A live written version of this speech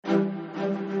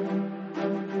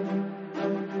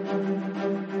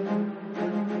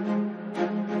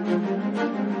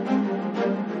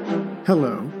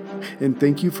Hello, and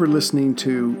thank you for listening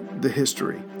to The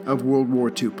History of World War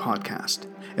II podcast,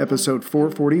 episode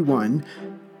 441,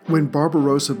 When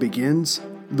Barbarossa Begins,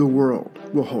 the World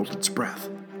Will Hold Its Breath.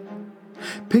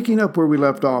 Picking up where we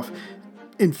left off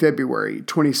in February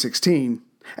 2016,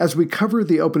 as we cover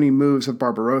the opening moves of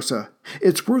Barbarossa,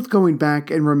 it's worth going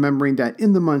back and remembering that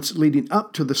in the months leading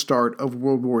up to the start of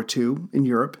World War II in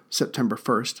Europe, September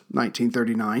 1st,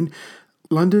 1939,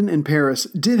 London and Paris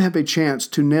did have a chance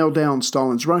to nail down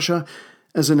Stalin's Russia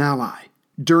as an ally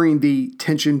during the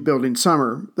tension-building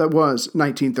summer that was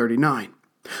 1939.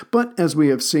 But as we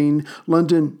have seen,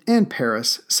 London and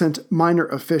Paris sent minor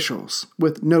officials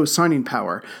with no signing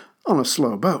power on a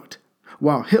slow boat,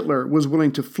 while Hitler was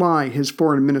willing to fly his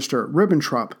foreign minister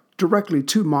Ribbentrop directly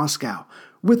to Moscow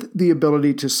with the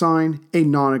ability to sign a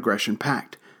non-aggression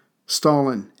pact.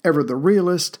 Stalin, ever the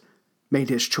realist, made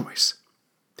his choice.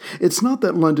 It's not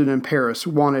that London and Paris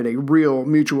wanted a real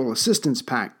mutual assistance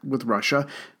pact with Russia.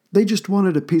 They just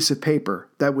wanted a piece of paper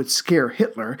that would scare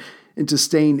Hitler into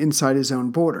staying inside his own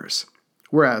borders,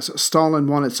 whereas Stalin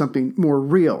wanted something more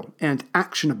real and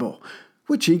actionable,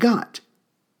 which he got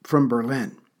from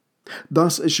Berlin.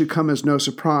 Thus, it should come as no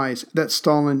surprise that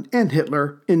Stalin and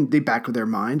Hitler, in the back of their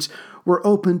minds, were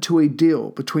open to a deal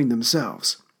between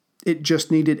themselves. It just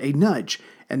needed a nudge,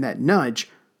 and that nudge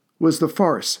was the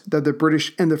farce that the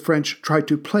British and the French tried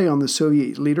to play on the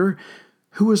Soviet leader,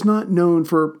 who was not known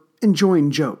for enjoying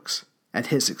jokes at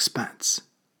his expense.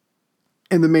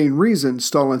 And the main reason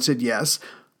Stalin said yes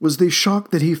was the shock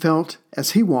that he felt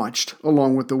as he watched,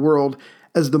 along with the world,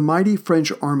 as the mighty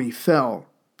French army fell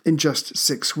in just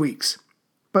 6 weeks.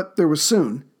 But there was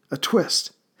soon a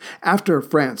twist. After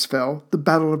France fell, the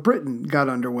Battle of Britain got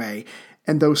underway,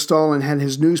 and though Stalin had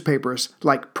his newspapers,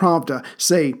 like Pravda,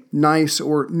 say nice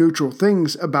or neutral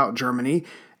things about Germany,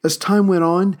 as time went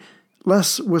on,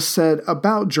 less was said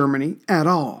about Germany at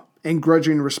all, and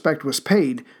grudging respect was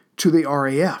paid to the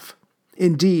RAF.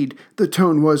 Indeed, the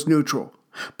tone was neutral,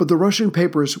 but the Russian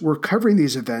papers were covering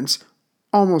these events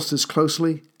almost as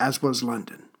closely as was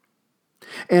London.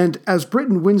 And as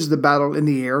Britain wins the battle in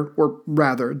the air, or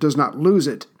rather does not lose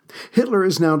it, Hitler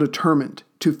is now determined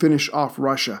to finish off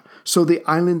Russia, so the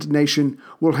island nation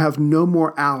will have no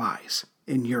more allies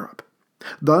in Europe.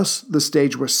 Thus, the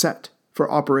stage was set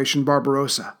for Operation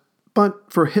Barbarossa.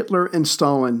 But for Hitler and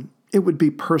Stalin, it would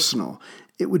be personal,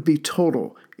 it would be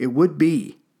total, it would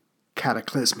be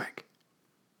cataclysmic.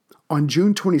 On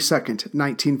June 22,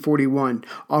 1941,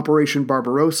 Operation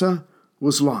Barbarossa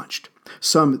was launched.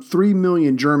 Some 3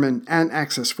 million German and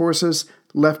Axis forces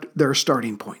left their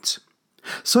starting points.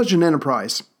 Such an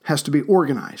enterprise has to be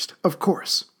organized, of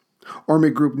course. Army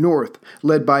Group North,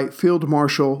 led by Field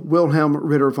Marshal Wilhelm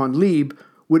Ritter von Leeb,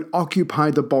 would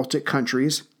occupy the Baltic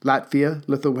countries, Latvia,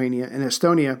 Lithuania, and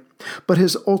Estonia, but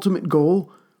his ultimate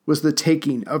goal was the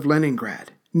taking of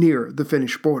Leningrad, near the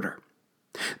Finnish border.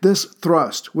 This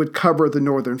thrust would cover the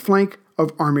northern flank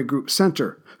of Army Group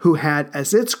Center, who had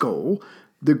as its goal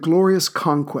the glorious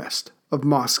conquest of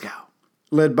Moscow.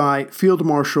 Led by Field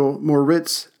Marshal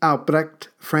Moritz Albrecht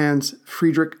Franz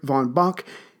Friedrich von Bock,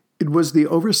 it was the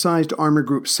oversized Army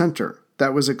Group Center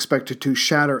that was expected to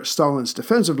shatter Stalin's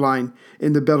defensive line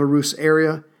in the Belarus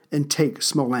area and take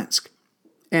Smolensk.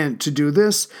 And to do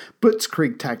this,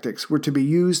 blitzkrieg tactics were to be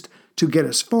used to get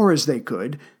as far as they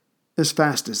could, as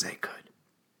fast as they could.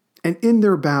 And in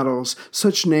their battles,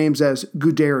 such names as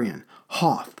Guderian,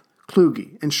 Hoth,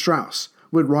 Kluge, and Strauss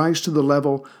would rise to the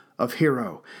level of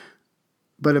hero,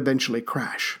 but eventually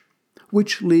crash,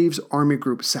 which leaves Army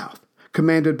Group South,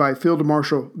 commanded by Field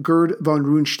Marshal Gerd von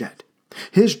Rundstedt.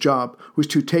 His job was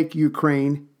to take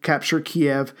Ukraine, capture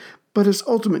Kiev, but his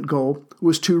ultimate goal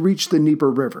was to reach the Dnieper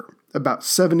River, about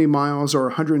 70 miles or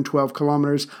 112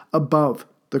 kilometers above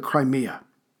the Crimea.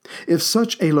 If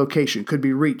such a location could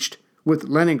be reached, with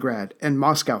Leningrad and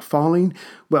Moscow falling,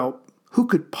 well, who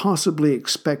could possibly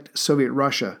expect Soviet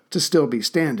Russia to still be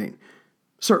standing?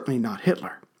 Certainly not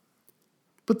Hitler.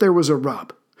 But there was a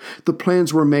rub. The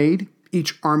plans were made,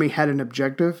 each army had an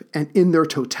objective, and in their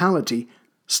totality,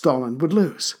 Stalin would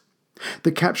lose.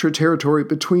 The captured territory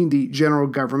between the General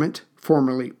Government,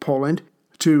 formerly Poland,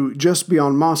 to just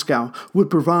beyond Moscow would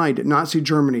provide Nazi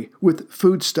Germany with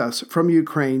foodstuffs from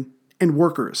Ukraine and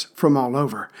workers from all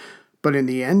over. But in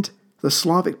the end, the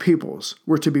Slavic peoples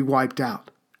were to be wiped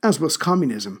out, as was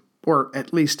communism, or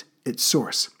at least its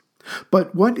source.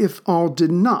 But what if all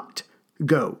did not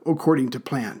go according to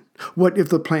plan? What if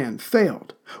the plan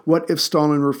failed? What if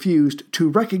Stalin refused to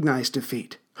recognize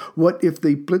defeat? What if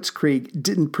the blitzkrieg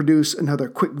didn't produce another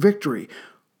quick victory?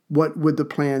 What would the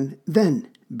plan then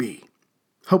be?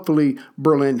 Hopefully,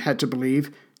 Berlin had to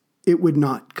believe it would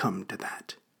not come to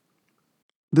that.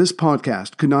 This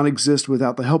podcast could not exist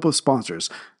without the help of sponsors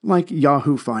like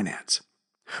Yahoo Finance.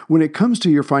 When it comes to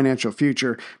your financial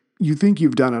future, you think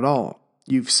you've done it all.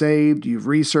 You've saved, you've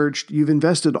researched, you've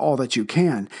invested all that you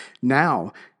can.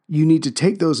 Now, you need to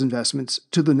take those investments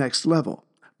to the next level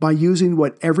by using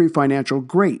what every financial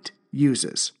great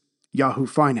uses, Yahoo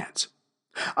Finance.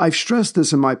 I've stressed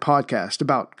this in my podcast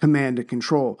about command and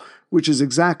control, which is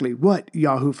exactly what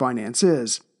Yahoo Finance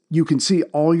is. You can see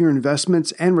all your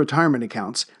investments and retirement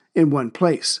accounts in one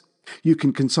place. You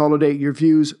can consolidate your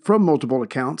views from multiple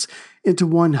accounts into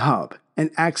one hub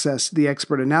and access the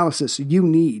expert analysis you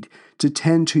need to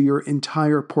tend to your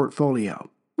entire portfolio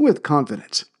with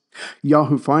confidence.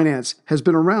 Yahoo Finance has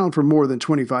been around for more than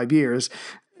 25 years,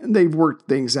 and they've worked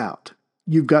things out.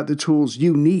 You've got the tools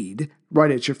you need right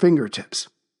at your fingertips.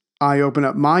 I open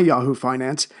up my Yahoo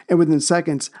Finance, and within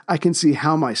seconds, I can see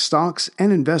how my stocks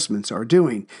and investments are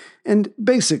doing. And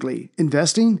basically,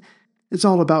 investing is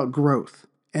all about growth.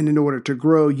 And in order to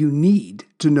grow, you need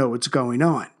to know what's going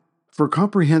on. For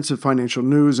comprehensive financial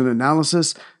news and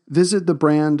analysis, visit the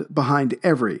brand behind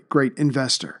every great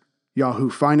investor,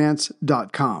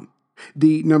 yahoofinance.com.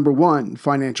 The #1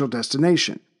 financial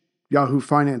destination,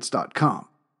 yahoofinance.com.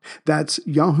 That's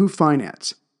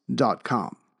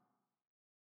yahoofinance.com.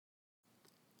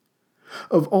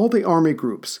 Of all the army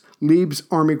groups, Lieb's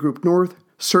Army Group North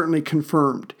certainly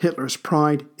confirmed Hitler's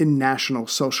pride in National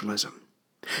Socialism.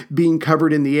 Being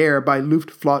covered in the air by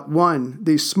Luftflotte 1,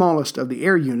 the smallest of the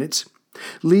air units,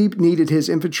 Lieb needed his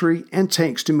infantry and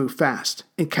tanks to move fast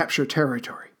and capture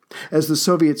territory, as the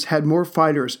Soviets had more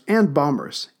fighters and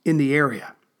bombers in the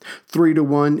area,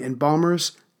 3-1 in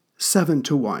bombers,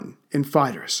 7-1 in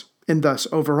fighters, and thus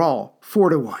overall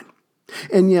 4-1.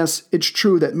 And yes, it's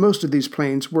true that most of these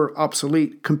planes were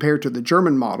obsolete compared to the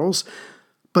German models,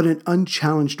 but an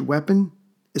unchallenged weapon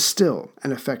is still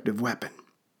an effective weapon.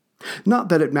 Not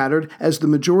that it mattered, as the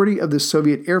majority of the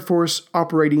Soviet Air Force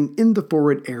operating in the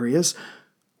forward areas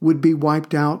would be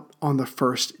wiped out on the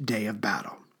first day of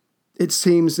battle. It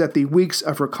seems that the weeks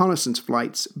of reconnaissance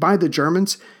flights by the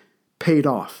Germans paid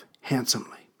off handsomely.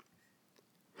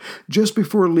 Just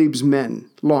before Lieb's men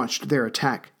launched their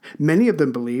attack, many of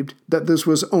them believed that this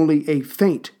was only a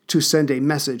feint to send a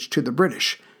message to the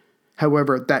British.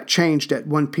 However, that changed at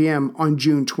 1 p.m. on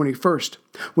June 21st,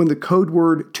 when the code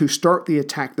word to start the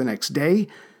attack the next day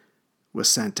was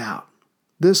sent out.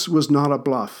 This was not a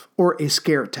bluff or a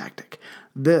scare tactic.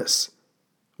 This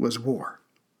was war.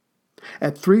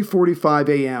 At 3:45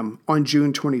 a.m. on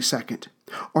June 22nd,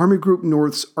 Army Group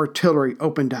North's artillery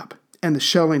opened up, and the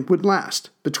shelling would last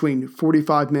between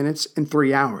 45 minutes and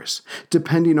 3 hours,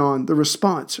 depending on the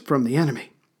response from the enemy.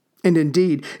 And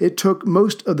indeed, it took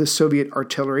most of the Soviet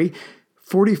artillery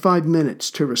 45 minutes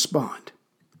to respond.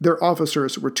 Their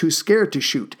officers were too scared to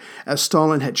shoot, as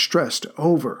Stalin had stressed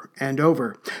over and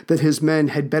over that his men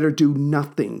had better do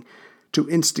nothing to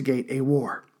instigate a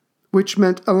war, which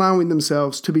meant allowing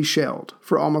themselves to be shelled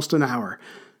for almost an hour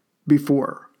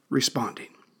before responding.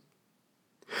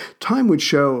 Time would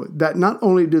show that not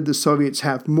only did the Soviets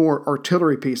have more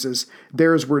artillery pieces,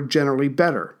 theirs were generally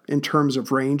better in terms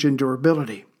of range and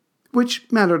durability, which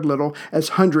mattered little, as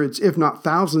hundreds, if not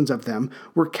thousands of them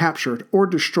were captured or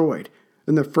destroyed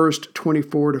in the first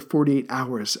 24 to 48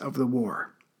 hours of the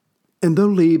war. And though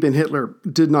Lieb and Hitler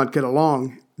did not get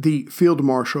along, the field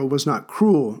marshal was not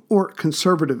cruel or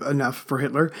conservative enough for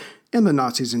Hitler and the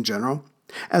Nazis in general,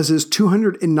 as his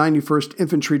 291st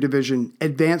Infantry Division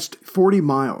advanced 40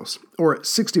 miles, or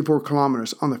 64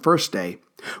 kilometers on the first day,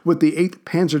 with the 8th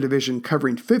Panzer Division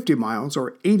covering 50 miles,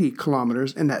 or 80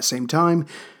 kilometers in that same time,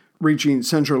 reaching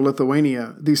central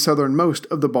Lithuania, the southernmost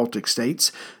of the Baltic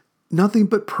states. Nothing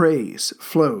but praise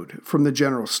flowed from the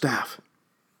general staff.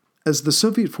 As the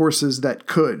Soviet forces that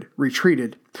could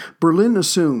retreated, Berlin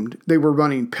assumed they were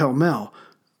running pell-mell,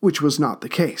 which was not the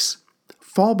case.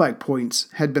 Fallback points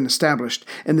had been established,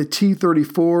 and the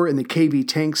T-34 and the KV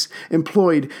tanks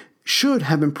employed should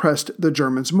have impressed the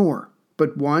Germans more.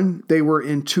 But 1, they were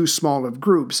in too small of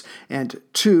groups, and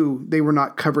 2, they were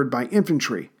not covered by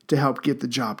infantry to help get the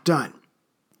job done.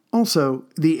 Also,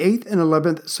 the 8th and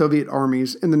 11th Soviet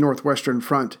armies in the Northwestern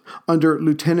Front, under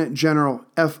Lieutenant General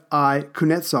F.I.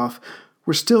 Kuznetsov,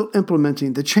 were still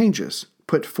implementing the changes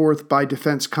put forth by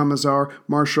Defense Commissar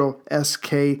Marshal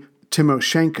S.K.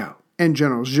 Timoshenko and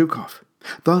General Zhukov.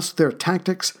 Thus, their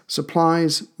tactics,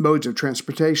 supplies, modes of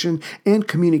transportation, and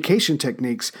communication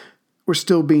techniques were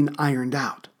still being ironed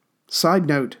out. Side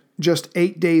note, just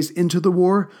 8 days into the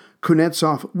war,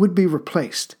 Kuznetsov would be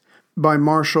replaced by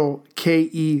Marshal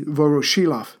K.E.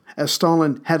 Voroshilov, as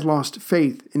Stalin had lost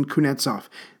faith in Kuznetsov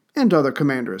and other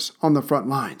commanders on the front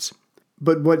lines.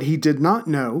 But what he did not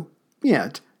know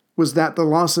yet was that the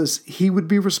losses he would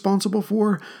be responsible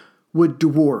for would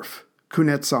dwarf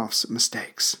Kuznetsov's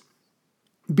mistakes.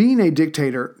 Being a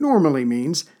dictator normally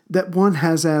means that one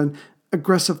has an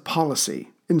aggressive policy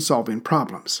in solving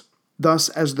problems. Thus,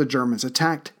 as the Germans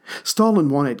attacked, Stalin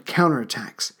wanted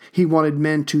counterattacks. He wanted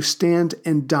men to stand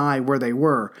and die where they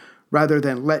were, rather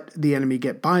than let the enemy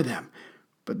get by them.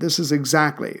 But this is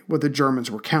exactly what the Germans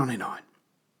were counting on.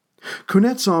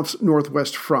 Kuznetsov's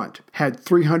Northwest Front had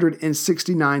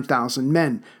 369,000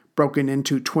 men broken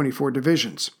into 24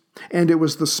 divisions, and it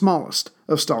was the smallest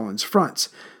of Stalin's fronts,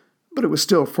 but it was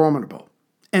still formidable.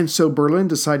 And so Berlin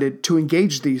decided to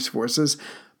engage these forces,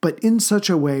 but in such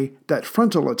a way that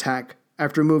frontal attack,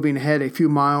 after moving ahead a few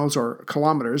miles or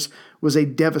kilometers, was a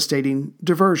devastating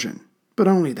diversion, but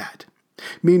only that.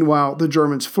 Meanwhile, the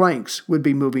Germans' flanks would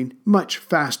be moving much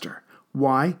faster.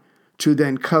 Why? To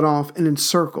then cut off and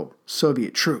encircle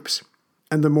Soviet troops.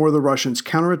 And the more the Russians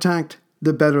counterattacked,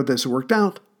 the better this worked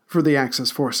out for the Axis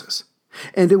forces.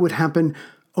 And it would happen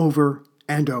over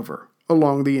and over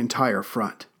along the entire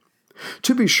front.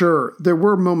 To be sure, there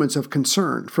were moments of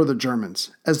concern for the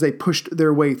Germans as they pushed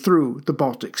their way through the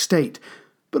Baltic state,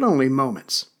 but only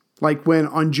moments. Like when,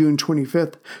 on June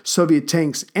 25th, Soviet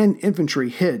tanks and infantry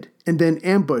hid and then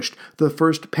ambushed the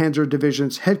 1st Panzer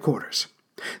Division's headquarters.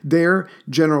 There,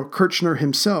 General Kirchner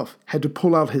himself had to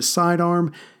pull out his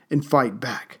sidearm and fight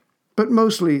back. But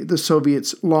mostly the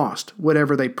Soviets lost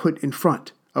whatever they put in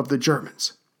front of the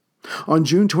Germans. On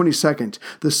June 22nd,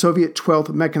 the Soviet 12th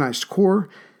Mechanized Corps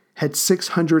had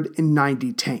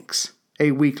 690 tanks.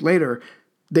 A week later,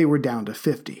 they were down to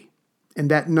 50,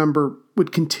 and that number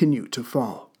would continue to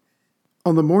fall.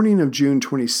 On the morning of June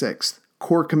 26th,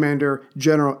 Corps Commander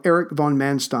General Erich von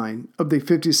Manstein of the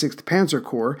 56th Panzer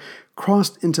Corps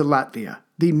crossed into Latvia,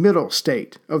 the middle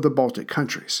state of the Baltic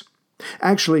countries.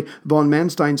 Actually, von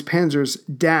Manstein's panzers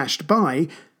dashed by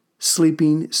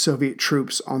sleeping Soviet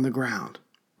troops on the ground.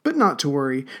 But not to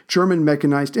worry, German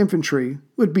mechanized infantry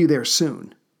would be there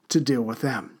soon to deal with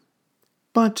them.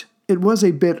 But it was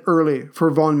a bit early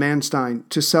for von Manstein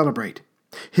to celebrate.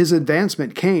 His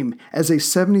advancement came as a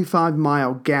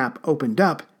 75-mile gap opened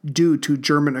up due to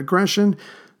German aggression,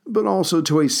 but also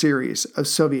to a series of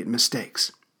Soviet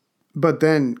mistakes. But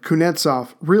then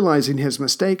Kuznetsov, realizing his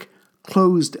mistake,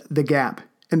 closed the gap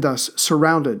and thus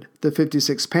surrounded the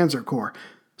 56th Panzer Corps.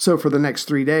 So for the next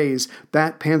 3 days,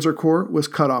 that Panzer Corps was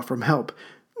cut off from help.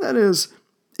 That is,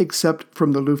 except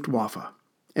from the Luftwaffe.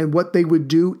 And what they would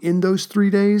do in those 3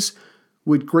 days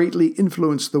would greatly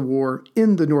influence the war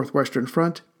in the Northwestern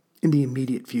Front in the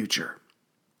immediate future.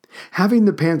 Having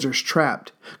the panzers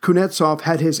trapped, Kuznetsov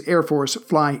had his Air Force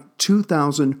fly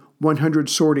 2,100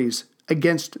 sorties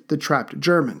against the trapped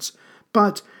Germans,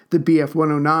 but the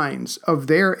Bf-109s of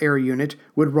their air unit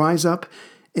would rise up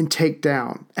and take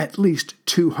down at least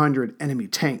 200 enemy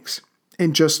tanks.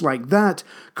 And just like that,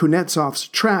 Kuznetsov's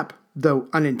trap, though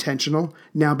unintentional,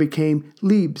 now became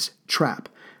Lieb's trap,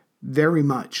 very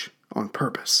much on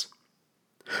purpose.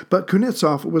 But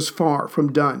Kuznetsov was far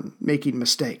from done making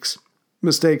mistakes.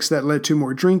 Mistakes that led to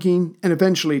more drinking and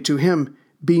eventually to him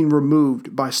being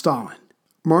removed by Stalin.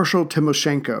 Marshal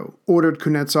Timoshenko ordered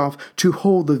Kuznetsov to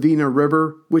hold the Vina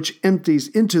River, which empties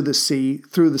into the sea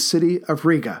through the city of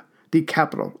Riga, the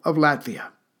capital of Latvia.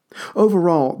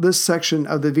 Overall, this section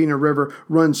of the Vina River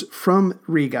runs from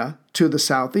Riga to the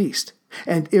southeast,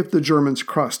 and if the Germans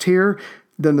crossed here,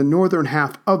 then the northern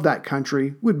half of that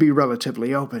country would be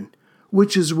relatively open,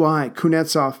 which is why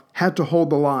Kuznetsov had to hold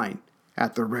the line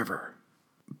at the river.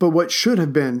 But what should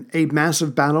have been a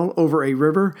massive battle over a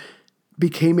river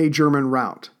became a German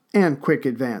rout and quick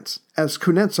advance, as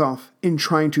Kuznetsov, in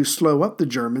trying to slow up the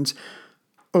Germans,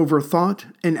 overthought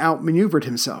and outmaneuvered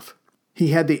himself. He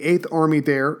had the 8th Army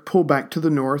there pull back to the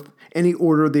north, and he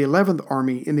ordered the 11th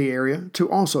Army in the area to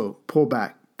also pull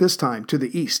back, this time to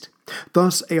the east.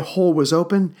 Thus, a hole was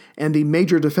open, and the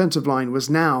major defensive line was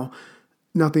now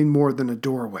nothing more than a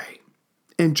doorway.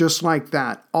 And just like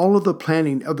that, all of the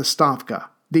planning of the Stavka,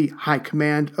 the high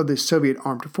command of the Soviet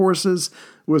armed forces,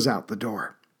 was out the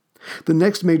door. The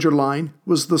next major line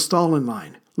was the Stalin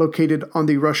Line, located on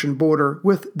the Russian border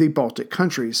with the Baltic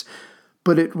countries,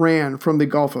 but it ran from the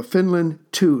Gulf of Finland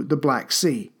to the Black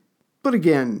Sea. But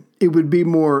again, it would be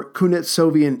more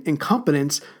Kuznetsovian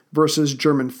incompetence versus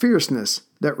German fierceness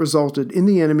that resulted in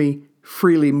the enemy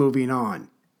freely moving on,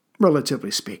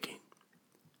 relatively speaking.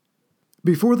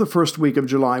 Before the first week of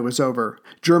July was over,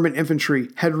 German infantry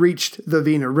had reached the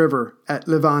Vina River at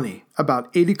Livani, about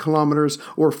 80 kilometers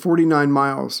or 49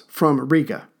 miles from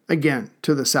Riga, again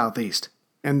to the southeast.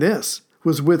 And this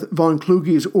was with von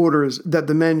Kluge's orders that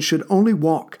the men should only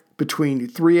walk between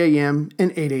 3 a.m.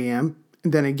 and 8 a.m.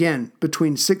 and then again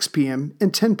between 6 p.m.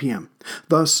 and 10 p.m.,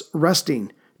 thus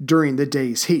resting during the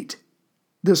day's heat.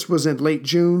 This was in late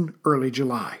June, early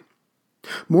July.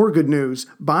 More good news,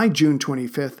 by June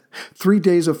 25th, 3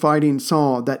 days of fighting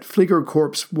saw that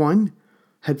Fliegerkorps 1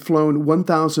 had flown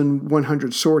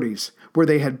 1,100 sorties, where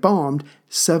they had bombed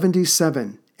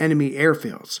 77 enemy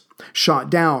airfields, shot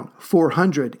down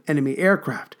 400 enemy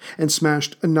aircraft, and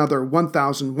smashed another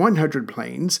 1,100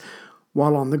 planes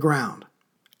while on the ground.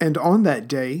 And on that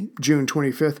day, June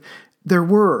 25th, there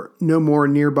were no more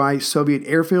nearby Soviet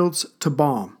airfields to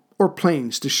bomb or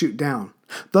planes to shoot down.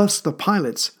 Thus, the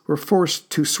pilots were forced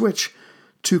to switch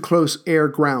to close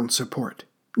air-ground support.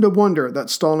 No wonder that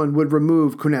Stalin would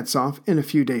remove Kuznetsov in a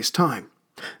few days' time.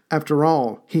 After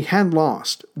all, he had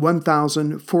lost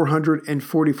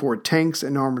 1,444 tanks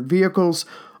and armored vehicles,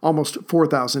 almost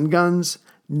 4,000 guns,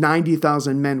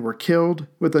 90,000 men were killed,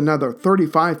 with another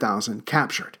 35,000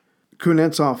 captured.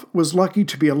 Kuznetsov was lucky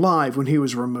to be alive when he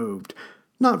was removed,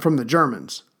 not from the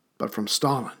Germans, but from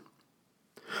Stalin.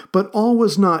 But all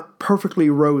was not perfectly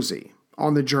rosy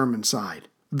on the German side,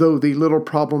 though the little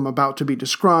problem about to be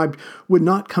described would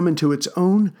not come into its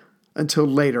own until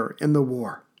later in the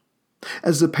war.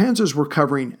 As the panzers were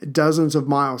covering dozens of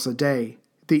miles a day,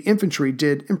 the infantry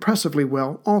did impressively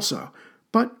well also,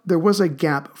 but there was a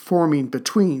gap forming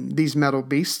between these metal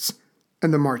beasts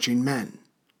and the marching men.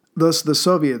 Thus the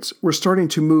Soviets were starting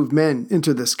to move men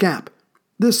into this gap.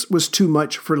 This was too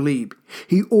much for Lieb.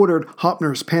 He ordered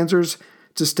Hoppner's panzers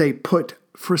to stay put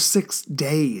for 6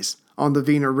 days on the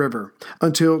Wiener River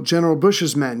until General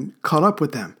Busch's men caught up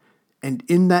with them, and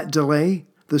in that delay,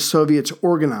 the Soviets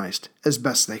organized as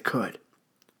best they could.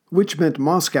 Which meant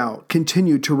Moscow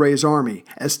continued to raise army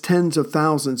as tens of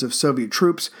thousands of Soviet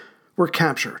troops were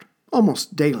captured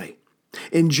almost daily.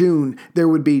 In June, there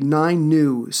would be 9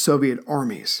 new Soviet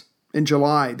armies. In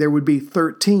July, there would be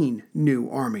 13 new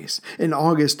armies. In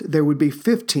August, there would be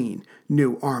 15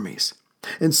 new armies.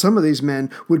 And some of these men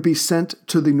would be sent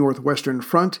to the Northwestern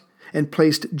Front and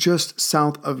placed just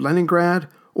south of Leningrad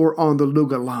or on the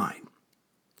Luga Line.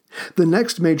 The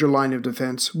next major line of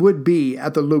defense would be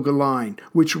at the Luga Line,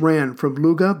 which ran from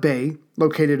Luga Bay,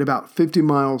 located about 50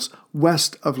 miles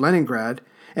west of Leningrad,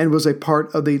 and was a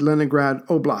part of the Leningrad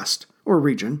Oblast, or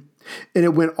region, and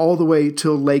it went all the way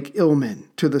till Lake Ilmen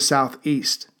to the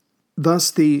southeast.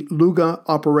 Thus, the Luga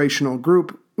Operational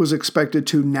Group was expected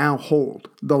to now hold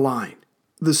the line.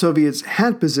 The Soviets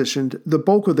had positioned the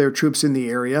bulk of their troops in the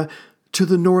area to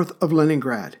the north of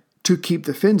Leningrad to keep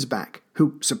the Finns back,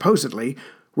 who supposedly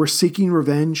were seeking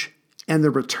revenge and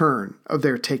the return of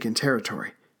their taken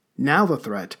territory. Now the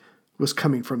threat was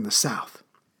coming from the south.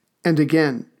 And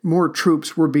again, more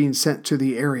troops were being sent to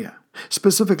the area.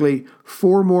 Specifically,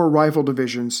 4 more rifle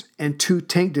divisions and 2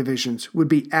 tank divisions would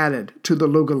be added to the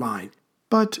Luga Line.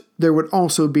 But there would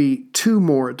also be 2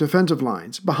 more defensive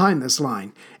lines behind this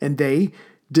line, and they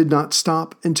did not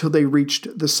stop until they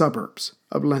reached the suburbs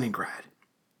of Leningrad.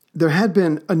 There had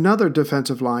been another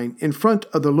defensive line in front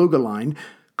of the Luga Line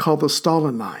called the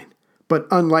Stalin Line, but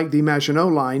unlike the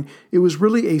Maginot Line, it was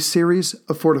really a series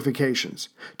of fortifications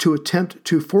to attempt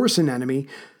to force an enemy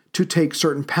to take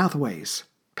certain pathways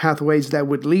that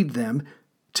would lead them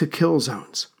to kill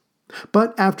zones.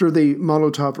 But after the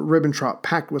Molotov-Ribbentrop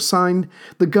Pact was signed,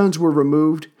 the guns were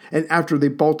removed, and after the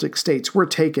Baltic states were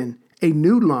taken, a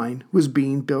new line was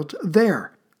being built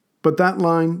there. But that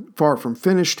line, far from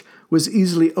finished, was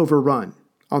easily overrun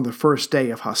on the first day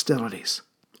of hostilities.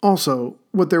 Also,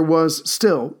 what there was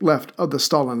still left of the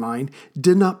Stalin Line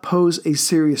did not pose a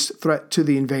serious threat to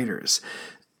the invaders.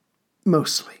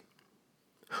 Mostly.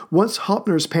 Once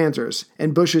Hoppner's panzers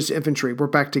and Busch's infantry were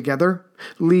back together,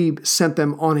 Lieb sent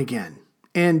them on again,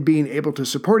 and being able to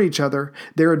support each other,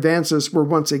 their advances were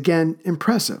once again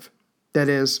impressive. That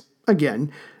is,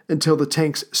 again, until the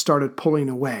tanks started pulling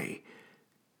away.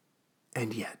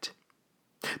 And yet,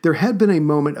 there had been a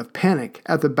moment of panic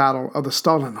at the Battle of the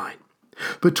Stalin Line.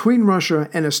 Between Russia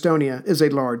and Estonia is a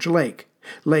large lake,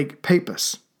 Lake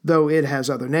Peipus, though it has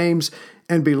other names,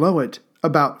 and below it,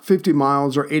 about 50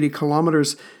 miles or 80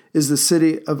 kilometers, is the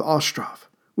city of Ostrov,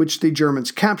 which the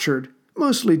Germans captured,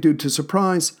 mostly due to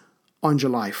surprise, on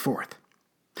July 4th.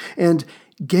 And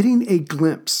getting a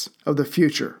glimpse of the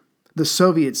future, the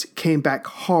Soviets came back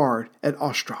hard at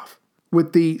Ostrov,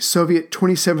 with the Soviet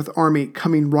 27th Army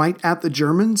coming right at the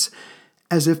Germans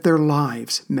as if their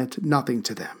lives meant nothing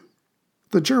to them.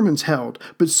 The Germans held,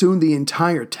 but soon the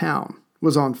entire town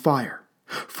was on fire.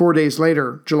 4 days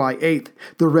later, July 8th,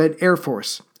 the Red Air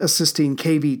Force, assisting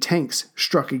KV tanks,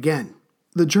 struck again.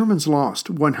 The Germans lost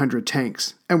 100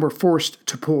 tanks and were forced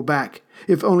to pull back,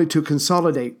 if only to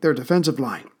consolidate their defensive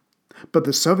line. But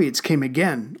the Soviets came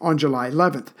again on July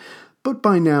 11th. But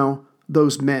by now,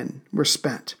 those men were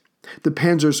spent. The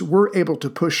panzers were able to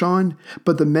push on,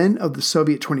 but the men of the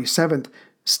Soviet 27th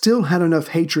still had enough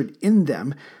hatred in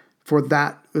them, for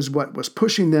that was what was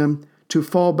pushing them to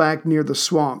fall back near the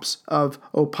swamps of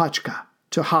Opachka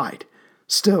to hide.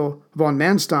 Still, von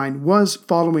Manstein was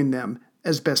following them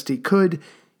as best he could,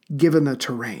 given the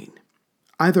terrain.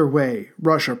 Either way,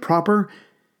 Russia proper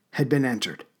had been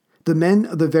entered. The men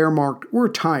of the Wehrmacht were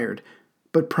tired,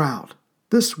 but proud.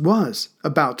 This was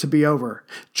about to be over,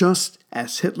 just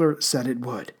as Hitler said it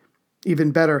would.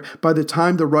 Even better, by the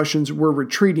time the Russians were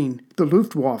retreating, the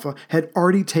Luftwaffe had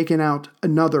already taken out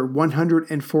another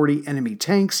 140 enemy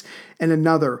tanks and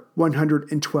another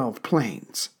 112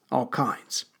 planes, all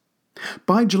kinds.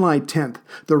 By July 10th,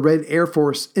 the Red Air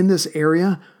Force in this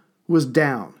area was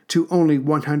down to only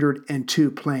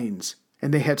 102 planes,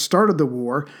 and they had started the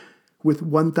war with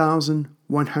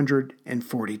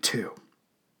 1,142.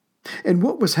 And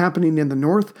what was happening in the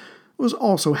north was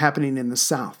also happening in the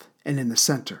south and in the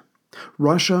center.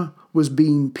 Russia was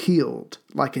being peeled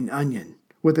like an onion,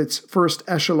 with its first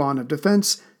echelon of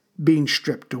defense being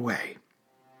stripped away.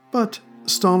 But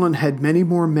Stalin had many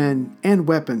more men and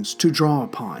weapons to draw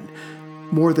upon,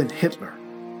 more than Hitler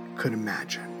could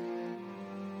imagine.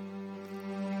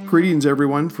 Greetings,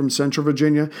 everyone, from Central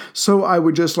Virginia. So I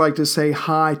would just like to say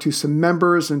hi to some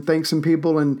members and thank some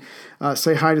people and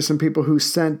say hi to some people who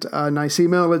sent a nice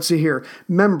email. Let's see here.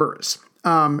 Members.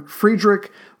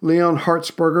 Friedrich Leon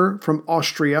Hartzberger from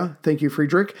Austria. Thank you,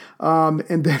 Friedrich.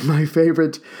 And then my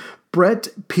favorite, Brett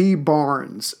P.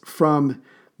 Barnes from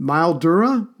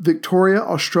Mildura, Victoria,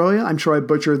 Australia. I'm sure I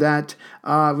butchered that.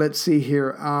 Let's see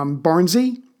here.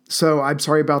 Barnesy. So I'm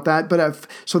sorry about that. But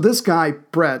so this guy,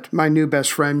 Brett, my new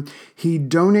best friend, he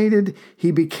donated,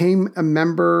 he became a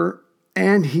member,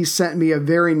 and he sent me a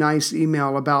very nice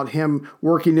email about him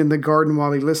working in the garden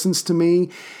while he listens to me.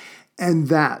 And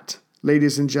that,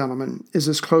 ladies and gentlemen, is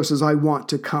as close as I want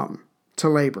to come to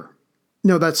labor.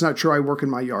 No, that's not true. I work in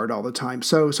my yard all the time.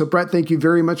 So Brett, thank you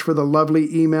very much for the lovely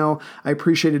email. I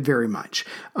appreciate it very much.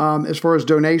 As far as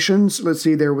donations, let's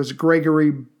see, there was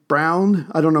Gregory Brown.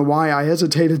 I don't know why I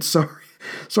hesitated.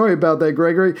 Sorry about that,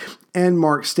 Gregory. And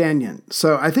Mark Stanyan.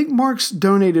 So I think Mark's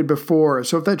donated before.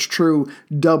 So if that's true,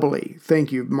 doubly.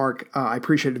 Thank you, Mark. I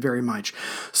appreciate it very much.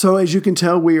 So as you can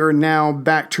tell, we are now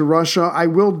back to Russia. I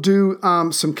will do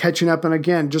some catching up. And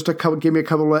again, give me a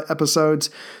couple of episodes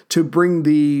to bring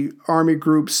the army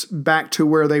groups back to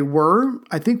where they were.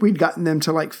 I think we'd gotten them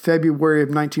to like February of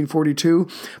 1942.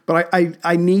 But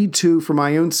I need to, for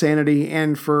my own sanity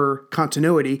and for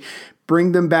continuity,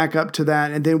 bring them back up to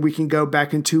that, and then we can go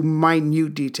back into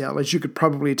minute detail. As you could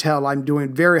probably tell, I'm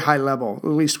doing very high level,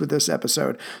 at least with this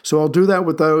episode. So I'll do that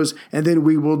with those, and then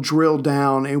we will drill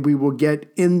down and we will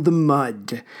get in the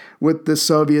mud with the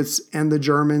Soviets and the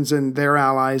Germans and their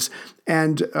allies,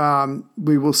 and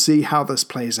we will see how this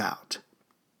plays out.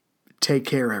 Take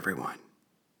care, everyone.